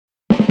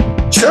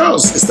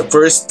Charles is the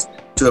first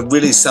to have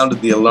really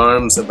sounded the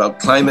alarms about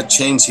climate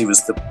change. He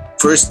was the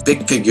first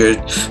big figure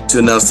to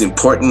announce the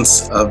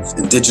importance of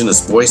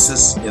Indigenous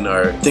voices in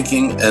our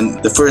thinking,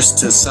 and the first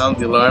to sound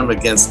the alarm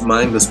against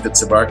mindless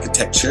bits of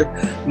architecture.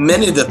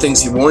 Many of the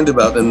things he warned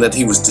about and that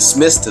he was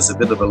dismissed as a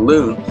bit of a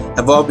loon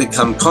have all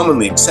become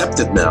commonly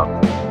accepted now.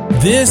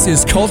 This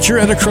is Culture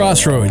at a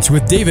Crossroads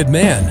with David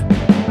Mann.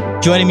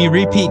 Joining me,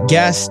 repeat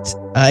guest,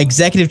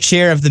 Executive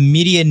Chair of the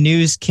Media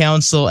News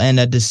Council and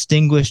a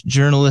distinguished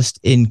journalist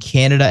in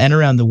Canada and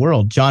around the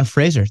world, John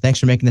Fraser. Thanks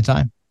for making the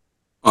time.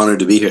 Honored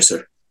to be here,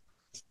 sir.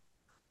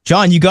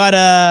 John, you got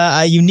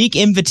a unique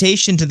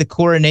invitation to the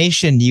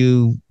coronation.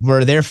 You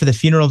were there for the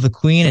funeral of the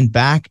Queen and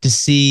back to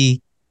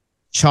see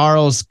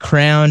Charles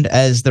crowned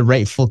as the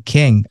rightful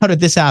king. How did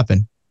this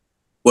happen?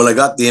 Well, I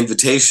got the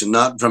invitation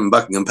not from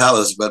Buckingham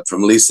Palace, but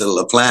from Lisa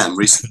LaPlante,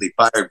 recently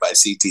fired by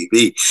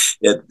CTV.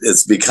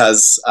 It's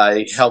because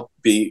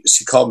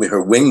she called me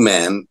her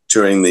wingman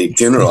during the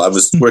funeral. I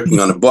was working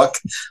on a book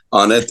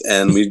on it,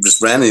 and we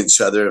just ran into each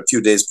other a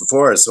few days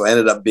before. So I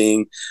ended up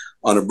being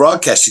on a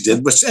broadcast she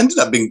did, which ended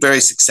up being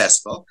very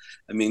successful.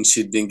 I mean,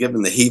 she'd been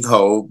given the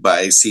heave-ho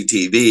by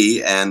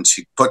CTV, and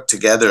she put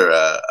together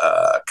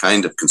a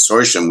kind of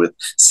consortium with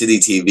City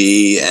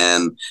TV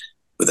and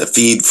with a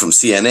feed from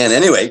CNN.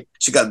 Anyway,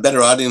 she got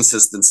better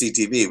audiences than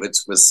CTV, which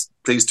was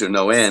pleased her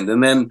no end.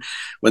 And then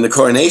when the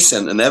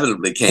coronation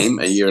inevitably came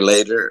a year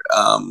later,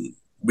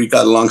 we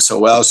got along so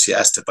well, she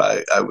asked if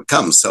I would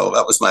come. So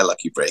that was my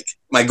lucky break.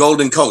 My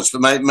golden coach,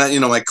 but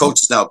my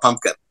coach is now a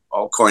pumpkin.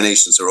 All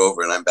coronations are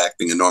over and I'm back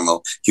being a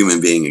normal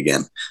human being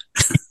again.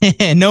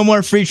 No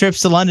more free trips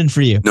to London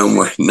for you. No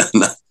more. No.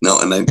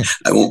 And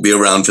I won't be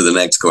around for the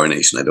next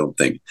coronation, I don't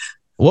think.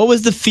 What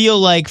was the feel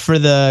like for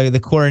the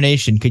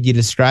coronation? Could you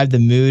describe the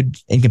mood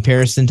in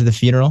comparison to the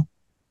funeral?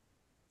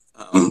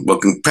 Well,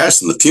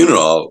 comparison to the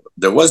funeral,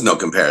 there was no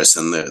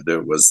comparison.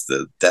 There was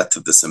the death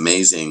of this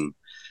amazing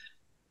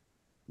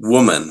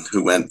woman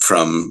who went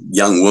from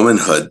young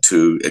womanhood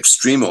to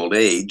extreme old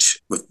age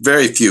with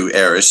very few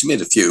errors. She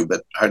made a few,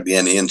 but hardly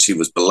any, and she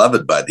was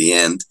beloved by the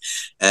end.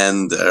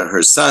 And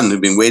her son, who'd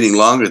been waiting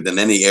longer than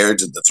any heir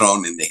to the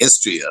throne in the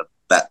history of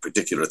that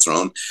particular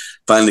throne,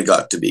 finally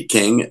got to be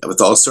king, with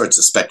all sorts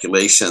of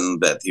speculation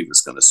that he was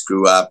going to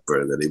screw up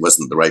or that he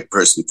wasn't the right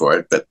person for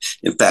it. But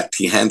in fact,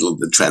 he handled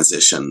the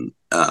transition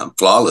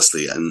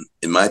flawlessly,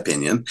 in my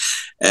opinion.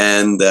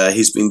 And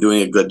he's been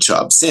doing a good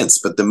job since.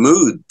 But the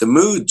mood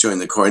during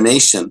the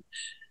coronation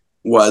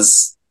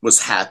was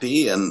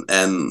happy and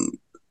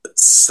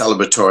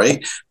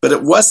celebratory, but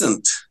it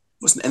wasn't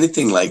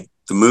anything like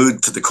the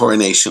mood for the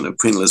coronation of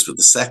Queen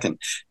Elizabeth II.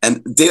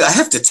 And Dave, I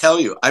have to tell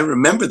you, I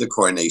remember the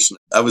coronation.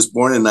 I was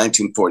born in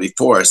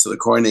 1944, so the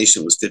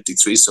coronation was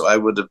 53. So I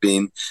would have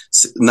been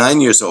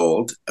 9 years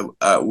old.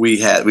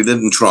 We lived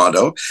in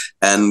Toronto,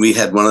 and we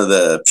had one of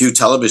the few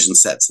television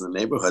sets in the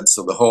neighborhood.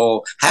 So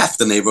half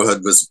the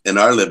neighborhood was in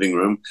our living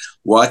room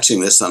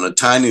watching this on a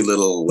tiny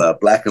little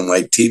black and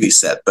white TV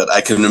set. But I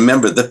can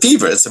remember the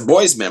fever. It's a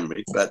boy's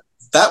memory, but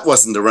that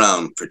wasn't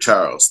around for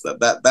Charles.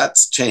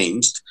 That's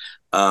changed.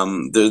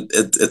 It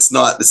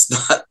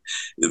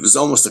was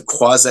almost a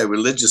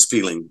quasi-religious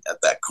feeling at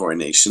that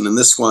coronation. And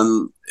this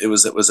one, it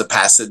was a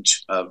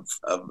passage of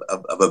a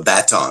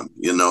baton,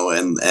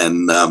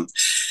 and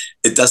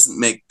it doesn't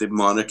make the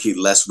monarchy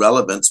less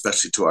relevant,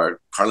 especially to our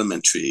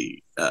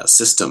parliamentary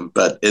system,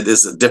 but it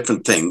is a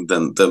different thing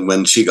than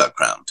when she got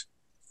crowned.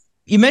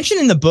 You mentioned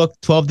in the book,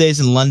 12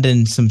 Days in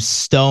London, some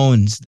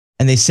stones,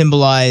 and they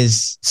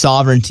symbolize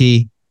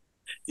sovereignty.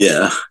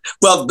 Yeah.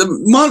 Well, the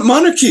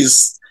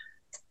monarchies,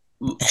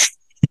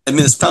 I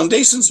mean, its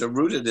foundations are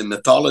rooted in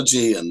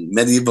mythology and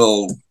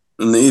medieval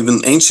and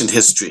even ancient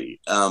history.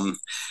 And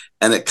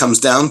it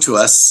comes down to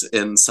us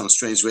in some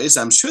strange ways.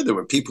 I'm sure there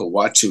were people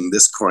watching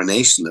this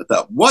coronation that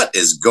thought, what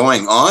is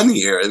going on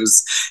here? It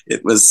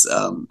was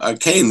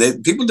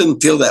arcane. People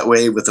didn't feel that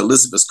way with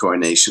Elizabeth's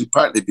coronation,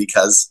 partly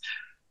because,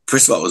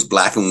 first of all, it was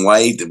black and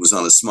white. It was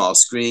on a small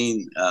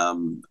screen.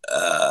 And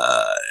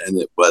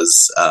it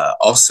was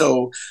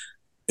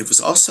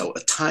also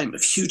a time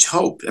of huge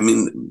hope. I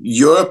mean,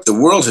 Europe, the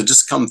world had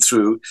just come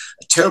through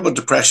a terrible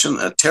depression,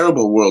 a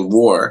terrible world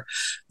war.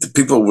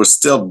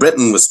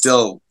 Britain was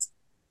still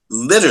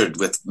littered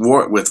with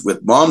war,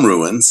 with bomb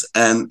ruins.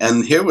 And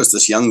here was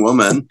this young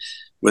woman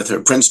with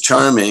her Prince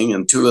Charming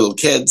and two little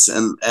kids.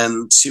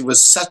 And she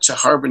was such a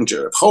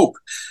harbinger of hope.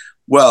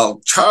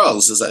 Well,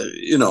 Charles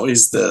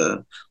he's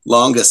the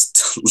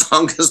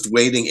longest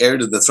waiting heir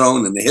to the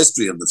throne in the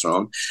history of the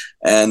throne,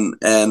 and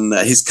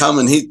he's come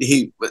and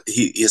he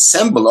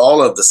assembled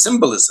all of the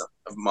symbolism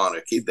of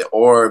monarchy: the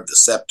orb, the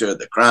scepter,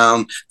 the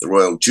crown, the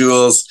royal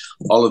jewels,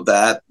 all of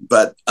that.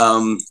 But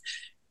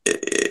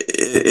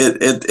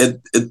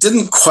it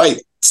didn't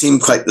quite seem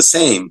quite the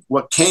same.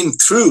 What came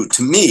through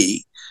to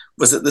me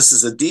was that this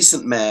is a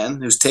decent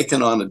man who's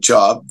taken on a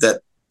job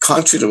that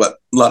contrary to what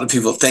a lot of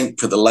people think,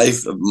 for the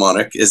life of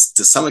monarch is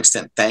to some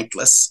extent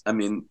thankless. I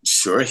mean,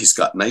 sure, he's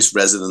got nice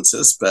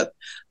residences, but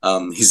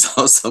he's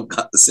also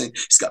got the same.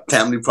 He's got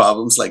family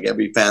problems like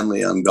every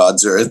family on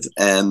God's earth,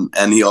 and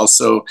he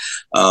also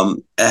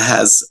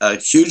has a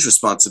huge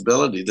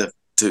responsibility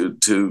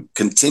to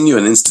continue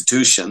an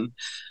institution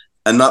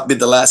and not be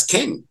the last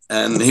king.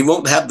 And he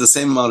won't have the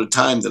same amount of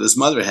time that his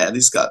mother had.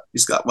 He's got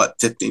what,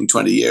 15,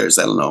 20 years.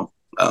 I don't know.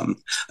 I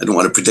don't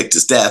want to predict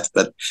his death,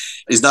 but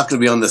he's not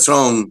going to be on the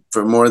throne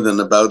for more than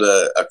about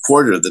a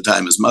quarter of the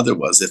time his mother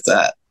was, if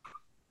that.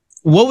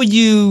 What would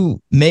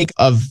you make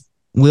of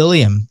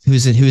William,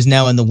 who's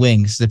now in the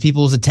wings? The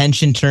people's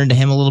attention turned to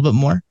him a little bit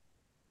more?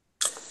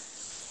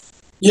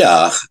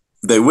 Yeah,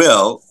 they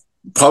will.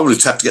 Probably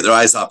have to get their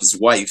eyes off his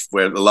wife,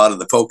 where a lot of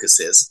the focus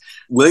is.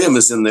 William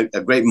is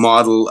a great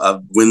model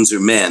of Windsor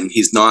men.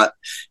 He's not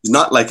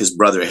like his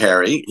brother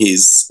Harry.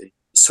 He's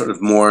sort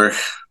of more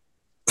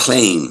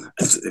plain,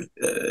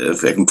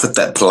 if I can put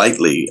that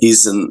politely.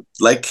 He's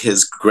like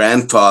his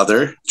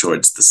grandfather,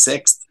 George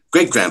VI,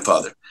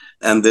 great-grandfather.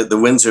 And the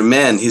Windsor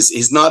men,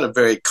 he's not a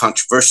very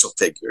controversial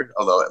figure,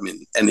 although, I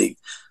mean, any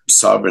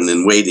sovereign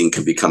in waiting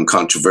can become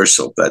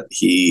controversial, but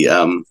he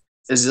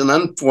is an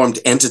unformed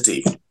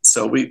entity.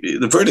 So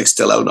the verdict's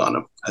still out on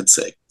him, I'd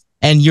say.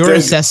 And your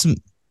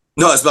assessment?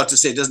 No, I was about to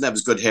say, he doesn't have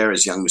as good hair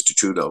as young Mr.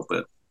 Trudeau,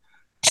 but...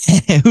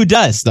 Who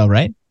does, though,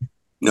 right?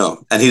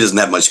 No, and he doesn't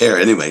have much hair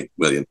anyway,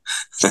 William.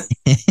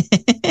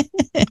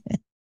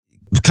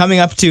 Coming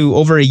up to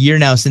over a year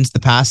now since the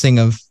passing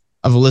of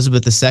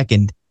Elizabeth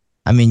II,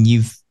 I mean,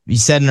 you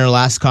said in our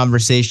last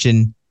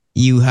conversation,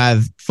 you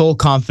have full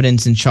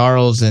confidence in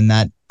Charles, and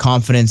that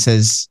confidence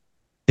has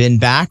been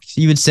backed,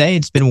 you would say?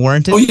 It's been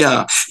warranted? Oh,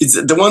 yeah. It's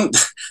the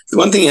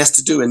one thing he has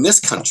to do in this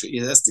country, he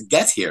has to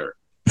get here.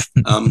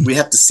 We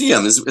have to see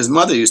him. His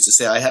mother used to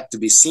say, I have to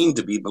be seen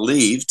to be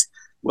believed.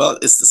 Well,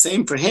 it's the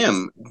same for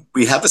him.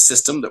 We have a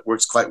system that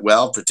works quite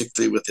well,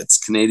 particularly with its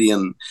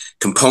Canadian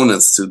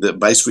components through the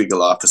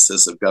viceregal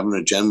offices of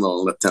Governor General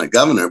and Lieutenant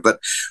Governor. But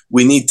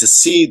we need to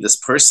see this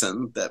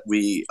person that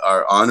we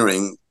are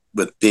honoring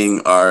with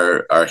being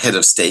our head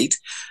of state.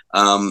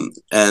 And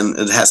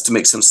it has to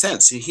make some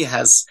sense. He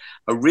has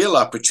a real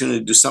opportunity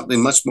to do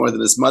something much more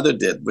than his mother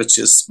did, which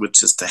is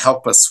to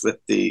help us with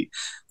the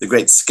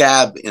great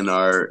scab in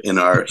our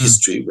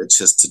history, which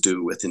has to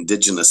do with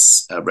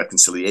Indigenous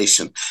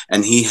reconciliation.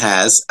 And he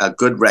has a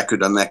good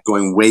record on that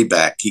going way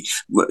back. He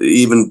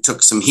even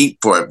took some heat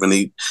for it when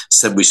he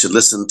said we should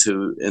listen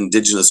to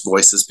Indigenous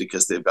voices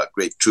because they've got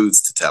great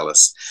truths to tell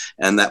us.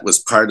 And that was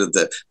part of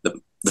the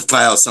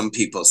file. Some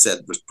people said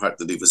was part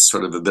that he was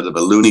sort of a bit of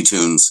a Looney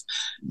Tunes,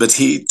 but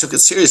he took it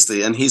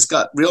seriously, and he's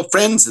got real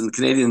friends in the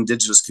Canadian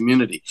Indigenous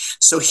community.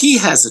 So he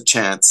has a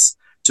chance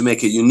to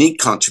make a unique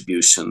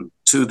contribution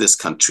to this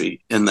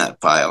country in that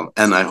file.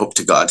 And I hope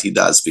to God he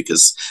does,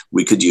 because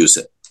we could use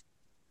it.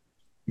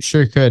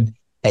 Sure could.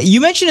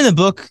 You mentioned in the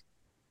book,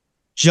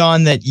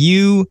 John, that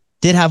you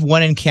did have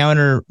one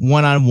encounter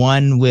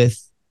one-on-one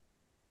with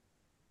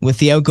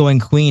the outgoing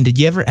Queen. Have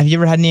you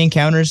ever had any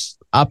encounters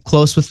up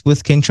close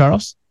with King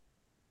Charles?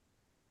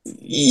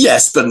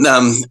 Yes, but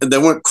they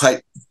weren't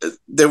quite.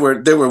 They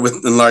were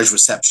with large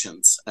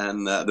receptions,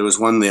 and there was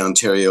one the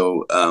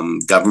Ontario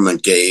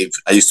government gave.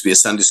 I used to be a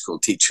Sunday school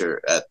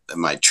teacher at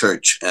my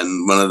church,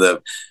 and one of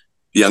the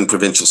young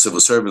provincial civil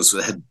servants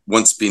had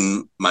once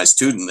been my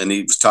student, and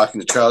he was talking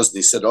to Charles, and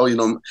he said, "Oh,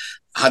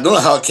 I don't know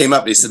how it came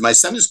up." He said, "My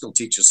Sunday school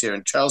teacher's here,"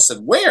 and Charles said,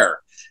 "Where?"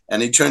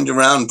 And he turned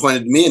around and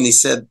pointed to me, and he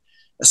said,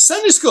 "A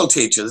Sunday school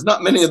teacher. There's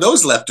not many of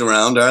those left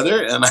around, are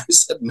there?" And I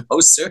said, "No,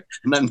 sir,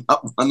 and I'm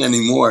not one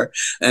anymore."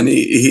 And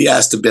he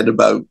asked a bit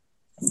about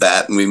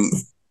that, and we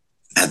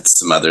had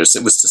some others.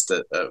 It was just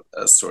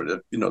a sort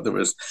of, there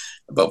was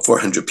about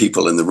 400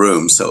 people in the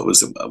room, so it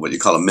was what you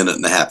call a minute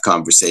and a half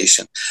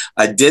conversation.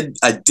 I did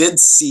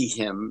see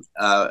him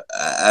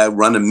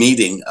run a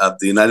meeting of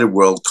the United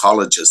World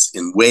Colleges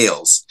in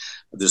Wales.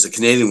 There's a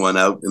Canadian one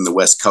out in the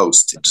West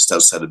Coast, just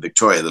outside of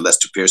Victoria, the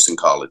Lester Pearson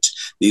College.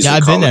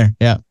 I've been there,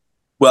 yeah.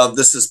 Well,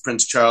 this is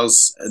Prince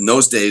Charles. In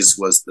those days,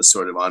 was the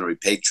sort of honorary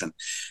patron.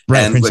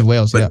 Right, and Prince of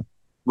Wales, yeah.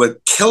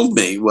 What killed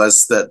me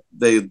was that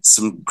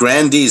some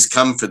grandees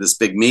come for this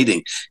big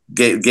meeting.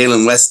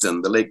 Galen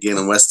Weston, the late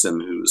Galen Weston,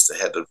 who was the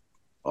head of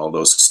all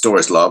those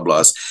stores,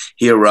 Loblaws,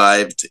 he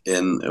arrived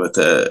in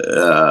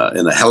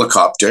a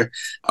helicopter.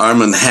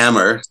 Armand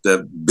Hammer,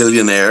 the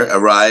billionaire,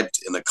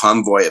 arrived in a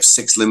convoy of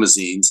 6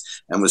 limousines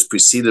and was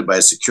preceded by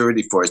a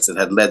security force that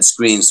had lead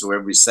screens, so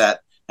wherever he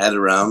sat, had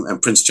around,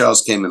 and Prince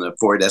Charles came in a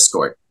Ford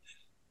Escort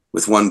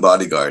with one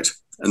bodyguard,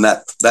 and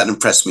that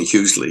impressed me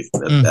hugely.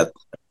 That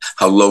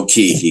how low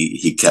key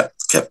he kept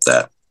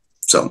that.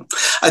 So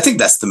I think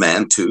that's the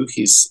man too.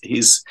 He's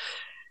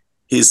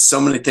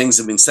so many things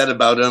have been said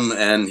about him,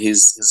 and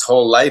his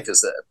whole life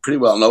is a pretty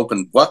well an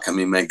open book. I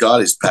mean, my God,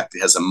 he's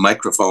practically has a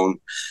microphone,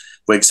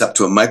 wakes up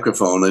to a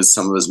microphone. Is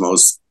some of his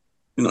most,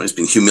 he's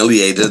been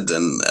humiliated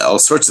and all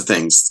sorts of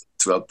things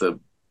throughout the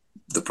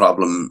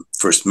problem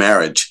first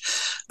marriage,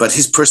 but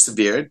he's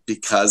persevered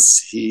because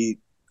he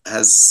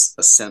has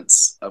a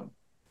sense of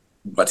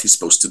what he's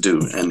supposed to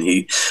do, and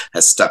he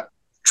has stuck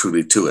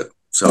truly to it.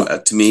 So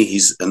to me,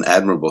 he's an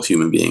admirable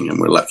human being, and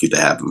we're lucky to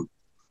have him.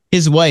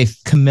 His wife,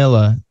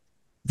 Camilla,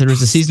 there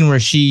was a season where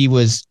she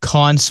was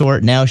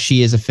consort. Now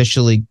she is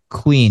officially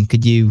queen.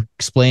 Could you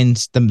explain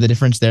the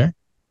difference there?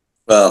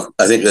 Well,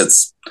 I think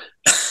that's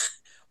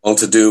all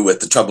to do with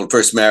the troubled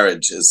first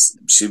marriage. Is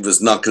she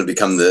was not going to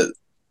become the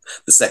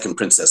second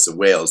Princess of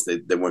Wales.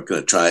 They weren't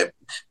going to try.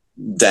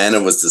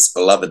 Diana was this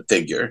beloved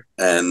figure,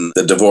 and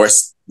the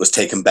divorce was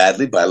taken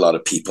badly by a lot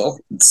of people.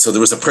 So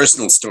there was a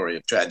personal story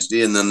of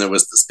tragedy, and then there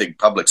was this big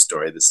public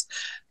story,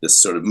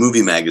 this sort of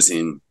movie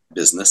magazine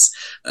business,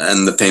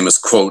 and the famous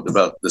quote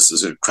about this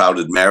is a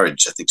crowded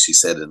marriage, I think she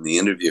said in the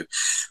interview.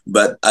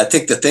 But I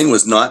think the thing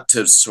was not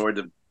to sort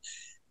of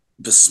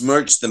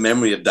besmirch the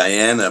memory of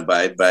Diana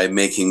by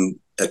making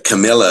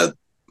Camilla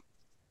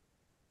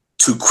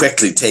too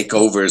quickly take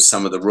over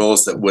some of the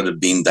roles that would have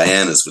been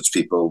Diana's, which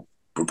people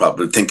were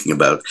probably thinking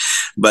about.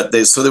 But they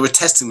were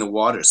testing the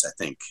waters, I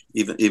think.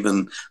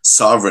 Even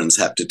sovereigns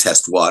have to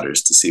test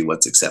waters to see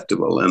what's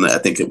acceptable. And I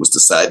think it was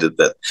decided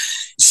that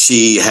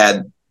she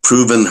had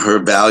proven her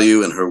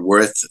value and her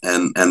worth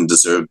and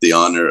deserved the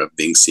honor of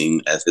being seen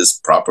as his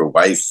proper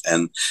wife,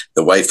 and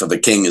the wife of a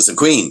king is a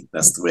queen.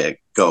 That's the way it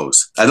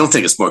goes. I don't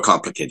think it's more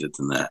complicated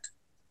than that.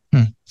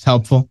 It's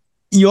helpful.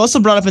 You also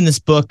brought up in this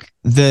book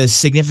the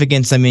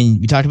significance. I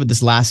mean, we talked about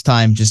this last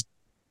time, just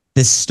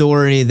this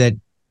story that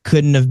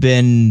couldn't have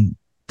been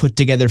put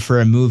together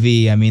for a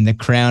movie. I mean, The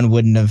Crown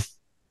wouldn't have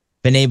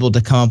been able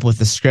to come up with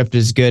a script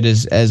as good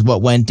as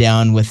what went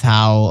down with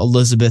how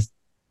Elizabeth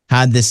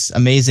had this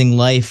amazing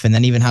life, and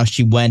then even how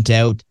she went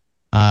out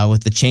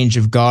with the change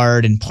of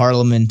guard in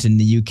Parliament in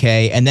the UK,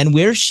 and then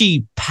where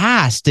she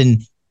passed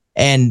and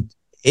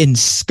in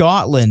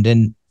Scotland,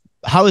 and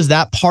how is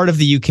that part of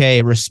the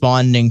UK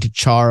responding to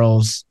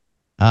Charles,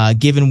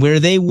 given where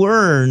they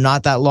were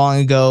not that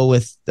long ago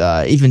with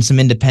even some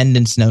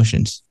independence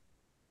notions?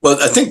 Well,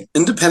 I think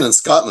independent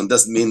Scotland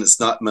doesn't mean it's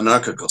not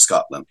monarchical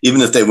Scotland. Even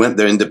if they went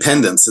their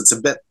independence,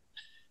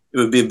 it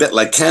would be a bit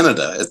like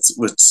Canada,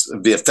 which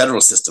would be a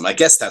federal system. I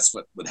guess that's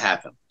what would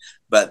happen.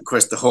 But of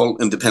course, the whole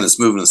independence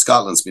movement in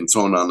Scotland's been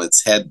thrown on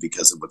its head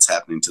because of what's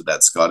happening to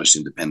that Scottish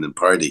Independent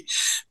Party.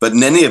 But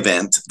in any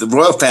event, the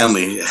royal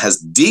family has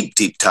deep,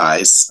 deep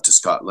ties to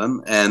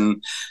Scotland.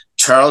 And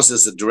Charles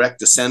is a direct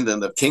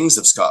descendant of kings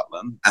of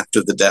Scotland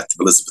after the death of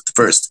Elizabeth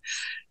I.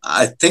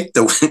 I think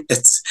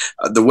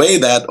the way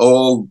that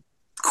old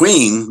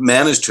Queen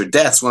managed her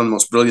death is one of the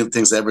most brilliant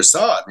things I ever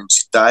saw. I mean,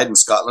 she died in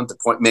Scotland to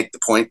make the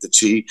point that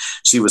she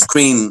was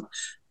queen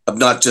of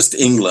not just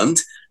England.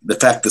 The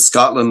fact that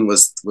Scotland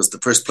was the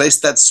first place,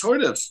 that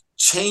sort of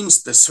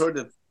changed the sort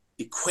of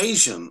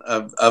equation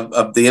of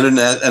the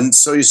internet. And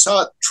so you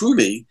saw it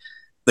truly.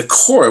 The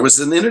core was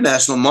an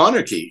international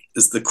monarchy.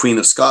 Is the Queen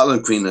of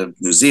Scotland, Queen of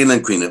New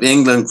Zealand, Queen of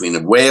England, Queen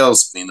of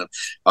Wales, Queen of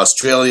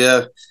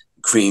Australia,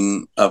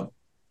 Queen of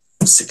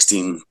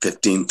 16,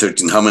 15,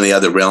 13, how many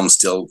other realms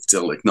still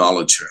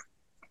acknowledge her?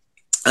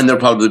 And there'll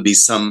probably be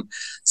some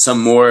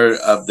more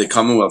of the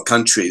Commonwealth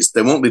countries.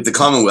 They won't leave the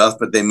Commonwealth,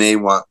 but they may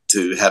want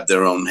to have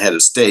their own head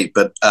of state.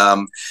 But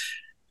I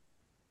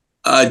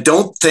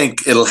don't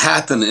think it'll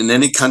happen in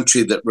any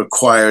country that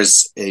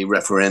requires a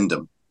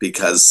referendum,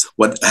 because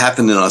what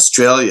happened in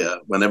Australia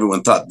when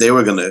everyone thought they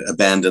were going to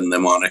abandon the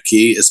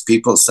monarchy is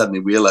people suddenly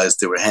realized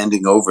they were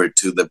handing over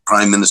to the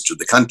prime minister of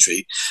the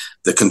country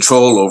the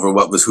control over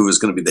who was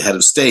going to be the head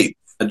of state.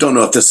 I don't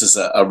know if this is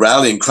a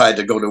rallying cry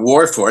to go to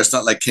war for. It's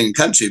not like king and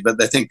country,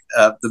 but I think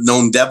the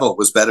known devil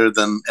was better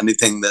than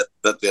anything that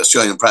the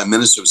Australian prime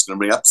minister was going to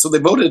bring up. So they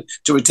voted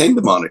to retain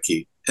the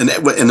monarchy and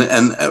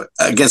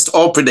against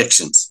all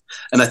predictions.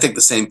 And I think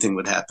the same thing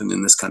would happen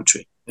in this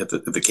country if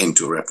it came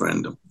to a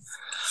referendum.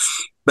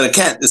 But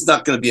it's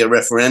not going to be a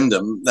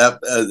referendum.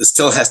 It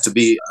still has to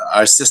be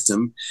our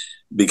system,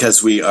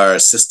 because we are a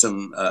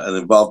system, an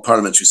involved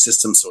parliamentary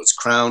system. So it's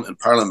crown and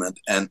parliament,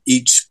 and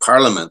each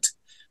parliament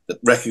that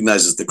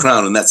recognizes the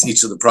crown, and that's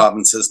each of the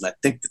provinces, and I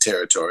think the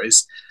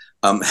territories,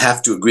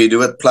 have to agree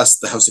to it, plus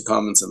the House of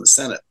Commons and the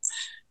Senate.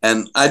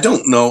 And I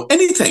don't know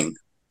anything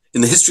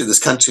in the history of this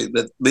country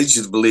that leads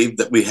you to believe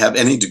that we have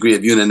any degree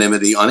of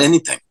unanimity on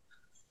anything.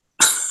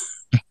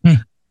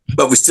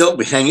 But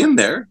we hang in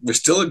there. We're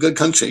still a good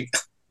country.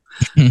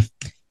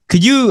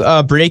 Could you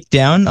break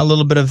down a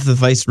little bit of the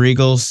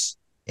vice-regals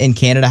in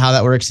Canada, how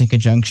that works in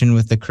conjunction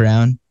with the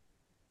crown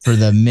for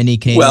the mini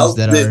Canadians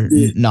that are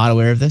not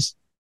aware of this?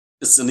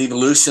 It's an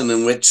evolution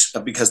in which,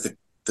 because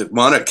the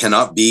monarch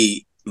cannot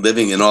be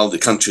living in all the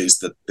countries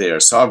that they are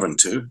sovereign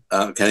to,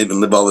 can't even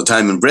live all the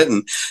time in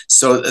Britain.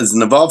 So it's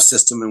an evolved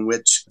system in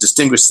which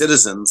distinguished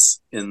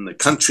citizens in the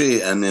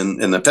country and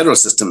in the federal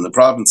system, in the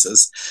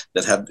provinces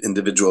that have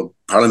individual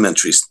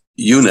parliamentary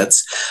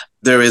units,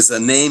 there is a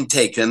name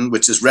taken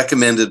which is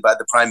recommended by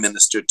the prime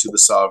minister to the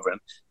sovereign.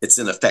 It's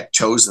in effect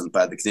chosen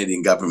by the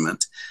Canadian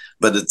government,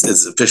 but it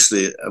is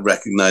officially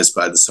recognized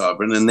by the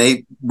sovereign, and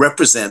they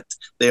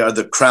are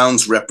the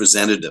crown's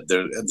representative.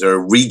 They're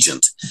a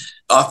regent.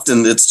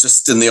 Often it's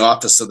just in the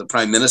office of the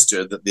prime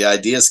minister that the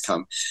ideas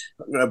come.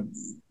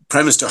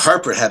 Prime Minister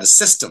Harper had a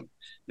system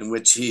in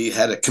which he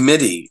had a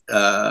committee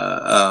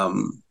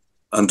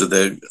under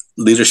the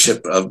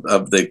leadership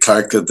of the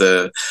clerk of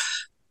the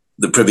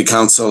Privy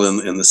Council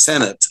in the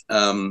Senate.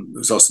 It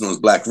was also known as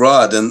Black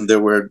Rod, and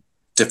there were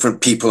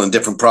different people in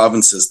different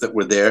provinces that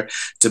were there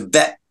to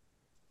vet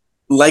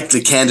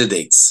likely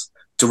candidates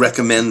to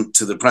recommend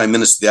to the Prime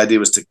Minister. The idea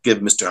was to give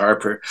Mr.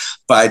 Harper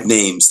 5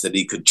 names that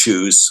he could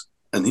choose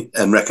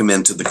and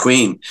recommend to the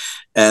Queen.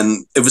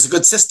 And it was a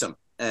good system.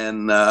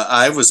 And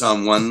I was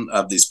on one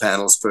of these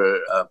panels for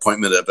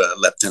appointment of a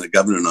lieutenant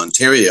governor in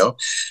Ontario.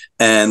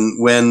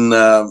 And when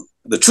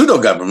the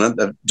Trudeau government,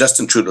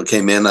 Justin Trudeau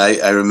came in,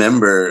 I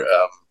remember,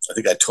 I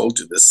think I told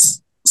you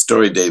this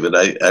story, David.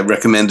 I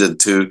recommended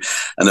to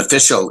an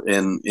official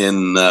in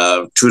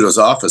Trudeau's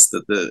office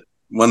that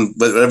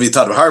whatever you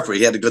thought of Harper,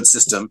 he had a good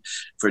system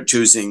for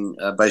choosing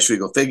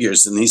viceregal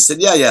figures. And he said,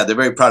 yeah, they're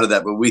very proud of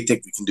that, but we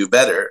think we can do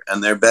better.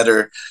 And their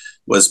better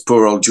was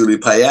poor old Julie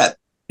Payette.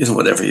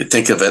 Whatever you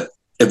think of it,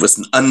 it was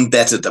an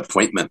unvetted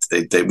appointment.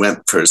 They went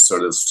for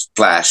sort of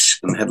flash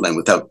and headline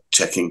without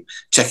checking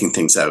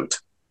things out.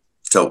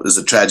 So it was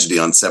a tragedy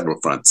on several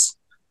fronts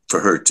for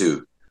her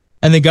too.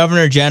 And the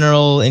Governor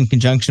General, in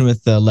conjunction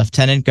with the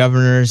Lieutenant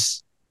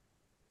Governors,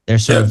 they're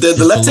sort of the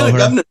Lieutenant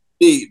Governor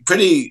be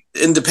pretty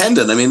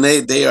independent. I mean,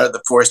 they are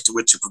the force to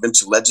which a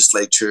provincial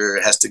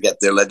legislature has to get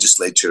their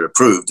legislature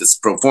approved. It's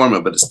pro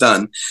forma, but it's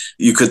done.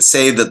 You could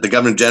say that the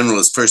Governor General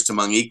is first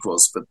among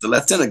equals, but the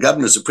Lieutenant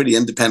Governors are pretty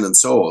independent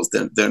souls.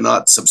 They're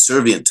not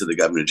subservient to the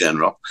Governor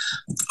General,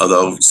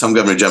 although some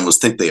Governor Generals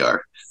think they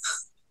are.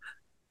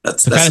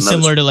 That's kind of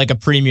similar to like a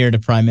premier to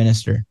Prime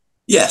Minister.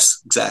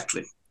 Yes,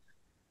 exactly.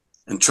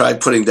 And try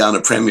putting down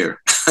a premier.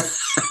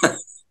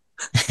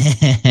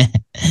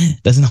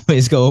 Doesn't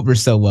always go over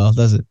so well,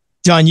 does it?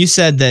 John, you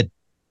said that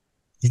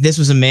this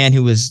was a man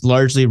who was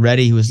largely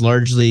ready, who was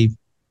largely,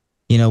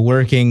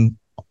 working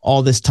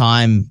all this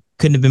time,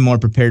 couldn't have been more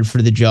prepared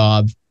for the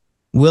job.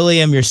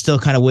 William, you're still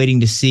kind of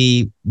waiting to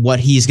see what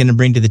he's going to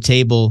bring to the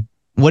table.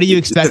 What are you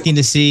expecting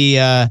to see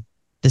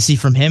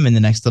from him in the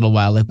next little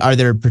while? Like, are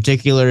there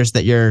particulars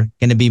that you're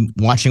going to be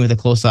watching with a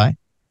close eye?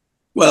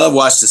 Well, I've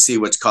watched to see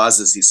which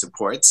causes he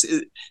supports.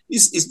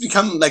 He's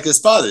become like his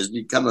father. He's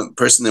become a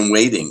person in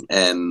waiting,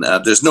 and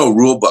there's no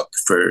rule book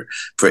for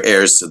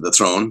heirs to the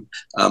throne.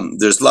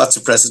 There's lots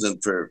of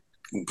precedent for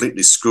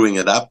completely screwing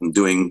it up and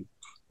doing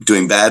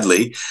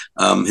badly.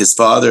 His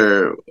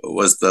father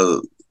was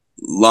the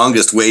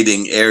longest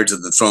waiting heir to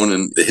the throne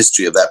in the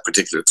history of that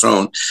particular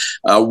throne.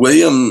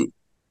 William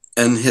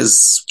and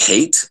his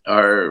Kate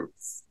are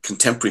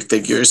contemporary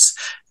figures,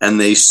 and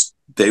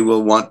they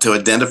will want to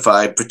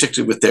identify,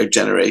 particularly with their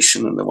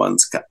generation and the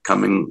ones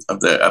coming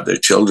of their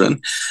children.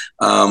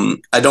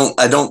 I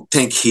don't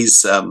think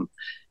he's not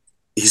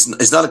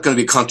going to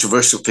be a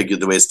controversial figure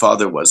the way his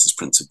father was as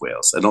Prince of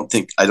Wales.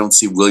 I don't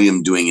see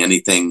William doing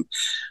anything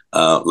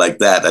like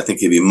that. I think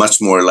he'd be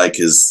much more like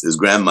his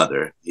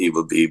grandmother. He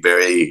will be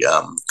very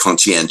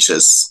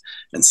conscientious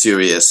and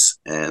serious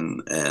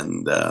and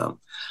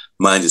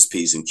mind his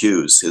P's and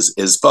Q's.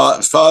 His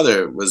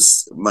father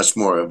was much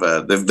more of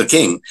the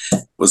king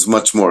was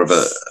much more of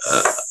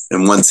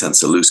in one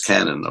sense, a loose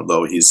cannon,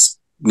 although he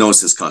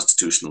knows his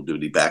constitutional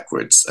duty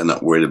backwards. I'm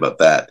not worried about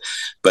that.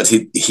 But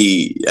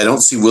I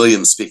don't see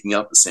William speaking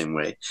out the same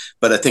way,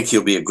 but I think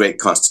he'll be a great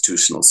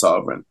constitutional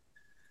sovereign.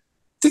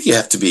 I think you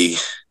have to be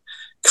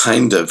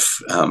kind of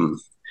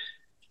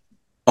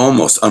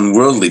almost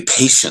unworldly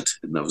patient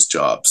in those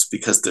jobs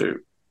because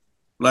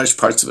large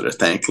parts of it are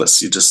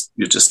thankless. You're just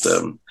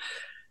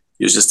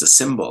a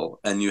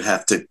symbol, and you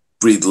have to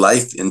breathe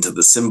life into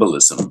the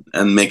symbolism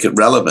and make it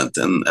relevant.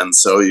 And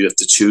so you have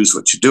to choose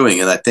what you're doing.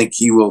 And I think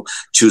he will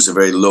choose a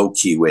very low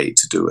key way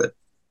to do it.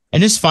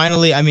 And just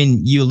finally, I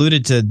mean, you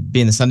alluded to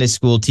being the Sunday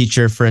school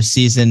teacher for a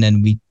season,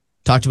 and we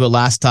talked about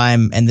last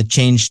time and the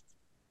changed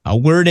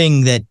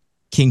wording that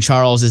King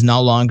Charles is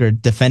no longer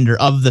defender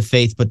of the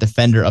faith, but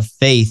defender of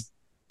faith.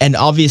 And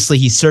obviously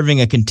he's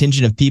serving a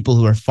contingent of people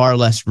who are far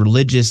less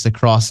religious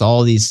across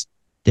all these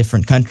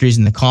different countries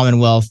in the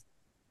Commonwealth.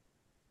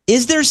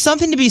 Is there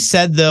something to be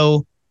said,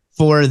 though,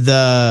 for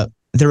the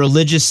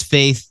religious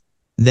faith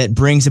that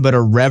brings about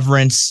a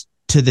reverence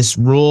to this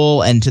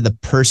role and to the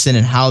person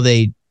and how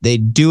they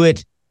do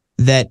it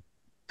that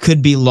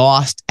could be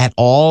lost at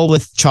all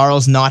with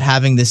Charles not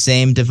having the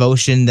same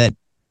devotion that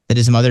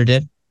his mother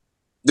did?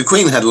 The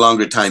Queen had a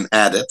longer time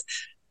at it.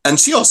 And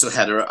she also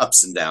had her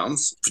ups and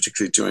downs,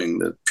 particularly during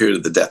the period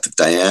of the death of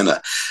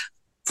Diana.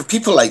 For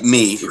people like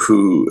me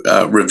who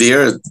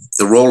revere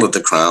the role of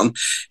the crown,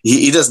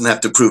 he doesn't have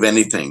to prove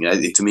anything.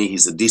 To me,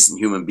 he's a decent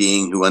human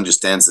being who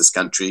understands this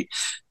country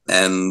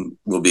and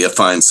will be a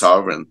fine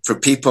sovereign. For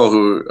people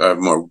who are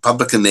more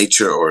Republican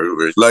nature or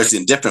who are largely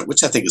indifferent,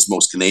 which I think is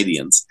most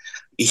Canadians,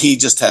 he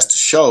just has to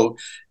show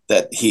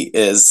that he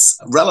is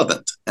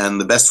relevant. And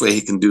the best way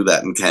he can do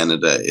that in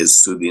Canada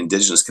is through the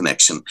Indigenous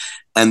connection.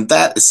 And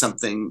that is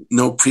something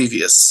no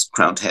previous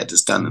crowned head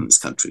has done in this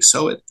country.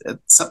 So it's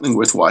something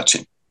worth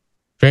watching.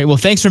 Great. Well,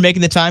 thanks for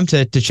making the time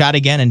to chat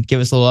again and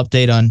give us a little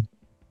update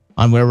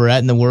on where we're at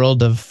in the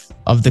world of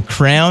of the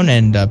crown,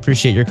 and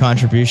appreciate your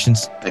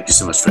contributions. Thank you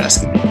so much for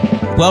asking me.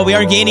 Well, we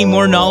are gaining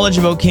more knowledge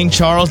about King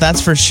Charles,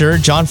 that's for sure.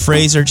 John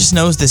Fraser just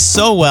knows this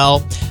so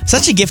well.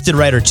 Such a gifted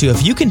writer, too.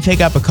 If you can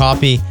pick up a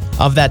copy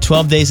of that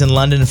 12 Days in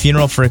London, A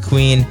Funeral for a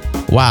Queen,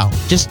 wow,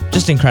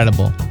 just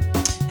incredible.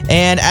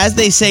 And as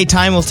they say,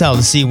 time will tell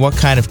to see what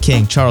kind of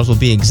king Charles will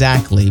be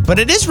exactly. But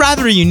it is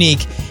rather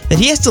unique that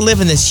he has to live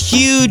in this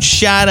huge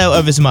shadow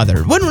of his mother.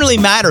 It wouldn't really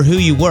matter who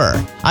you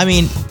were. I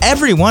mean,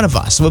 every one of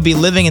us would be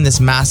living in this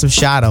massive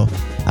shadow.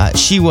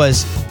 She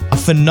was a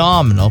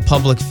phenomenal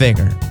public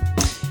figure.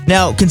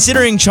 Now,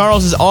 considering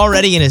Charles is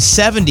already in his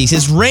 70s,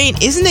 his reign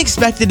isn't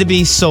expected to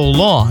be so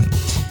long.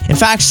 In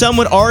fact, some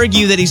would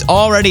argue that he's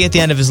already at the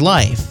end of his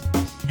life.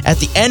 At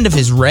the end of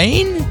his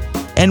reign?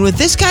 And with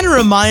this kind of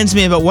reminds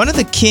me about one of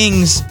the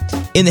kings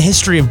in the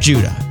history of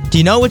Judah. Do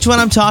you know which one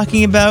I'm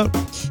talking about?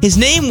 His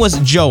name was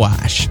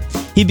Joash.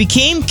 He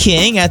became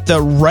king at the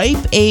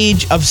ripe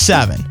age of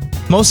 7.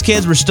 Most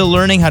kids were still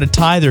learning how to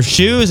tie their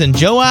shoes, and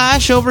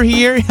Joash over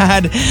here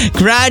had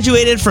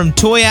graduated from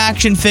toy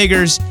action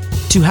figures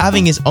to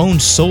having his own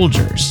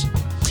soldiers.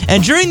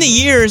 And during the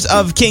years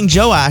of King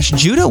Joash,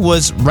 Judah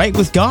was right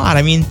with God.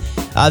 I mean,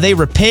 they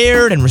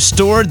repaired and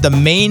restored the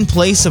main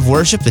place of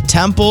worship, the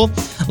temple.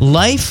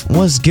 Life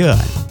was good.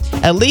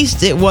 At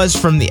least it was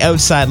from the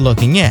outside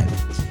looking in.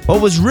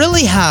 What was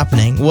really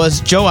happening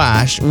was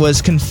Joash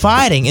was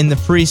confiding in the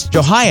priest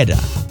Jehoiada.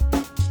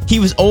 He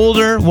was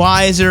older,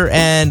 wiser,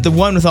 and the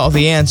one with all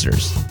the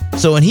answers.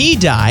 So when he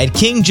died,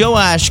 King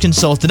Joash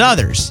consulted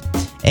others.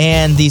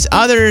 And these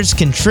others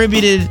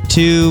contributed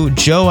to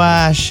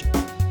Joash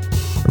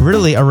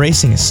really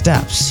erasing his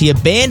steps. He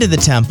abandoned the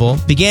temple,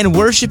 began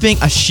worshiping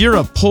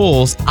Asherah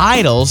poles,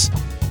 idols,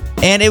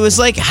 and it was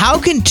like, how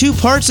can two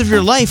parts of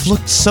your life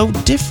look so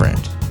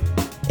different?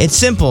 It's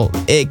simple.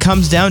 It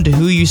comes down to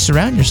who you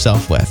surround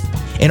yourself with.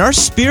 In our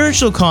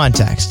spiritual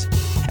context,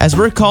 as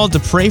we're called to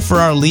pray for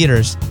our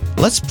leaders,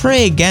 let's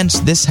pray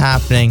against this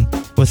happening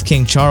with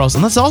King Charles.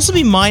 And let's also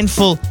be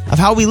mindful of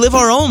how we live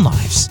our own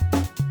lives.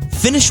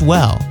 Finish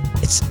well.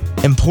 It's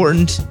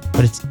important,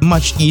 but it's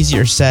much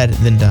easier said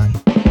than done.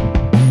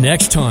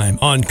 Next time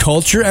on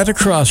Culture at a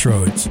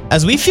Crossroads.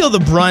 As we feel the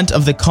brunt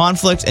of the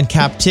conflict and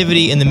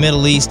captivity in the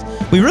Middle East,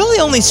 we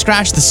really only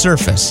scratch the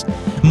surface.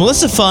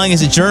 Melissa Fung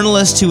is a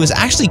journalist who was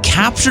actually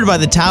captured by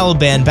the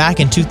Taliban back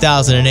in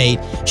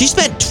 2008. She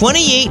spent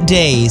 28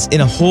 days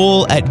in a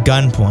hole at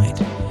gunpoint.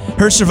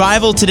 Her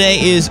survival today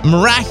is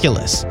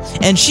miraculous,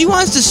 and she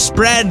wants to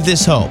spread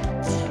this hope.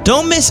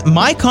 Don't miss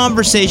my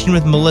conversation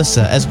with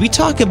Melissa as we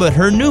talk about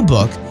her new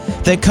book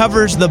that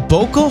covers the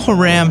Boko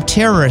Haram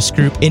terrorist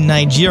group in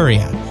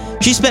Nigeria.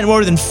 She spent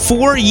more than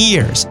 4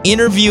 years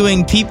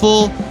interviewing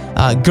people,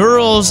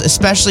 girls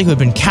especially, who had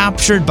been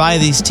captured by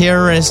these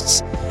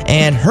terrorists,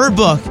 and her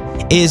book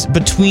is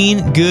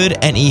Between Good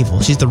and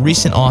Evil. She's the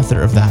recent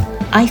author of that.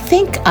 I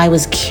think I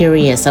was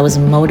curious. I was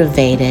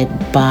motivated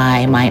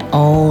by my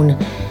own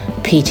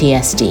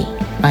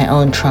PTSD, my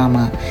own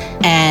trauma.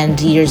 And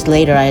years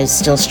later, I was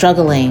still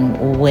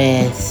struggling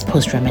with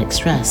post-traumatic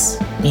stress,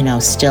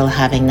 still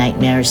having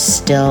nightmares,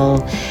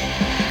 still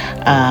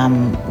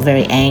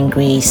very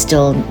angry,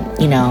 still,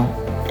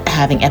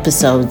 having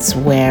episodes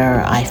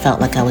where I felt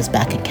like I was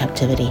back in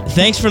captivity.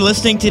 Thanks for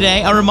listening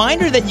today. A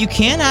reminder that you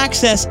can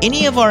access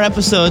any of our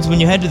episodes when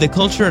you head to the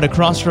Culture at a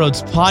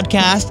Crossroads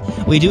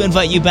podcast. We do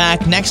invite you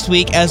back next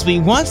week as we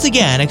once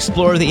again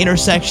explore the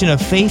intersection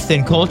of faith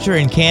and culture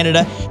in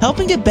Canada,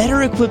 helping to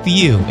better equip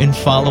you in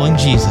following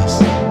Jesus.